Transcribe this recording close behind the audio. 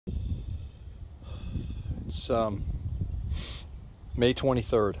It's May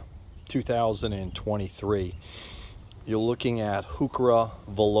 23rd, 2023. You're looking at Heuchera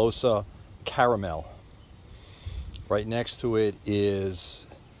villosa caramel. Right next to it is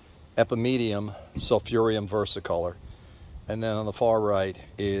Epimedium sulphureum versicolor. And then on the far right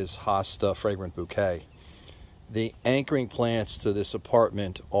is Hosta fragrant bouquet. The anchoring plants to this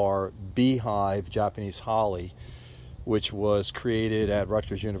apartment are Beehive Japanese holly, which was created at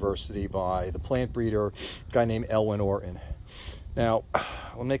Rutgers University by the plant breeder, a guy named Elwin Orton. Now,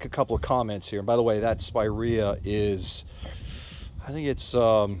 I'll make a couple of comments here. By the way, that spirea is, I think it's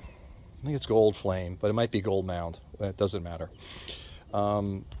gold flame, but it might be gold mound. It doesn't matter.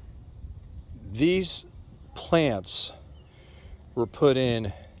 These plants were put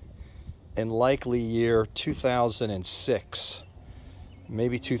in likely year 2006,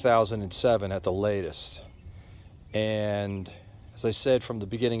 maybe 2007 at the latest. And as I said from the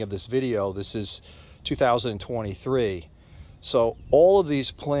beginning of this video, this is 2023. So all of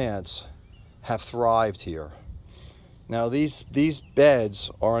these plants have thrived here. Now these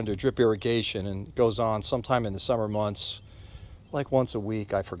beds are under drip irrigation and goes on sometime in the summer months, like once a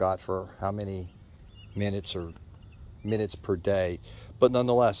week. I forgot for how many minutes per day. But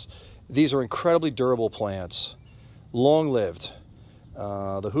nonetheless, these are incredibly durable plants, long-lived.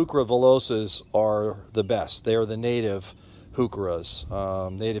 The Heuchera villosas are the best. They are the native Heucheras,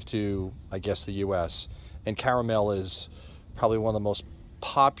 native to, I guess, the U.S. And caramel is probably one of the most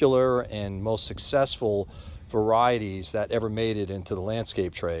popular and most successful varieties that ever made it into the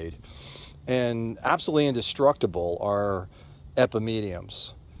landscape trade. And absolutely indestructible are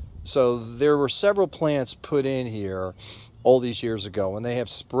Epimediums. So there were several plants put in here all these years ago, and they have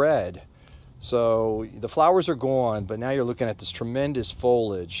spread. So the flowers are gone, but now you're looking at this tremendous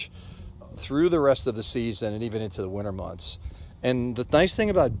foliage through the rest of the season and even into the winter months. And the nice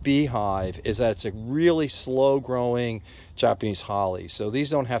thing about Beehive is that it's a really slow growing Japanese holly. So these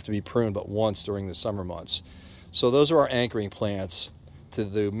don't have to be pruned but once during the summer months. So those are our anchoring plants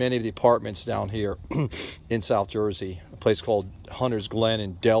to many of the apartments down here in South Jersey, a place called Hunter's Glen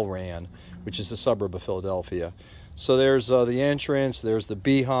in Delran, which is a suburb of Philadelphia. So there's the entrance, there's the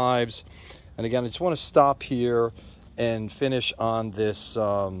beehives. And again, I just want to stop here and finish on this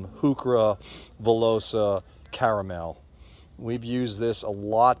Heuchera villosa caramel. We've used this a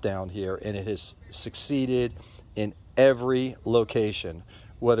lot down here, and it has succeeded in every location,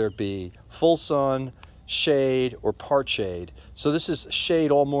 whether it be full sun, shade, or part shade. So this is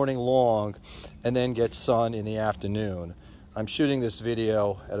shade all morning long and then gets sun in the afternoon. I'm shooting this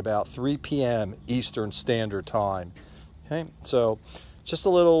video at about 3 p.m. Eastern Standard Time. Okay, so just a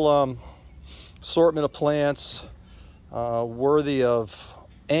little assortment of plants worthy of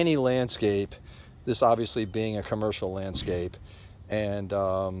any landscape, this obviously being a commercial landscape. And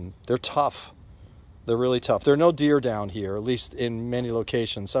they're tough. They're really tough. There are no deer down here, at least in many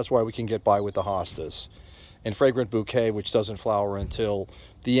locations. That's why we can get by with the hostas. And fragrant bouquet, which doesn't flower until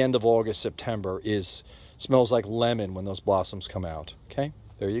the end of August, September, smells like lemon when those blossoms come out. Okay,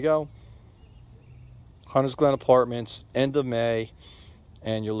 there you go. Hunter's Glen Apartments, end of May,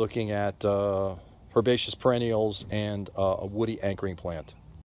 and you're looking at herbaceous perennials and a woody anchoring plant.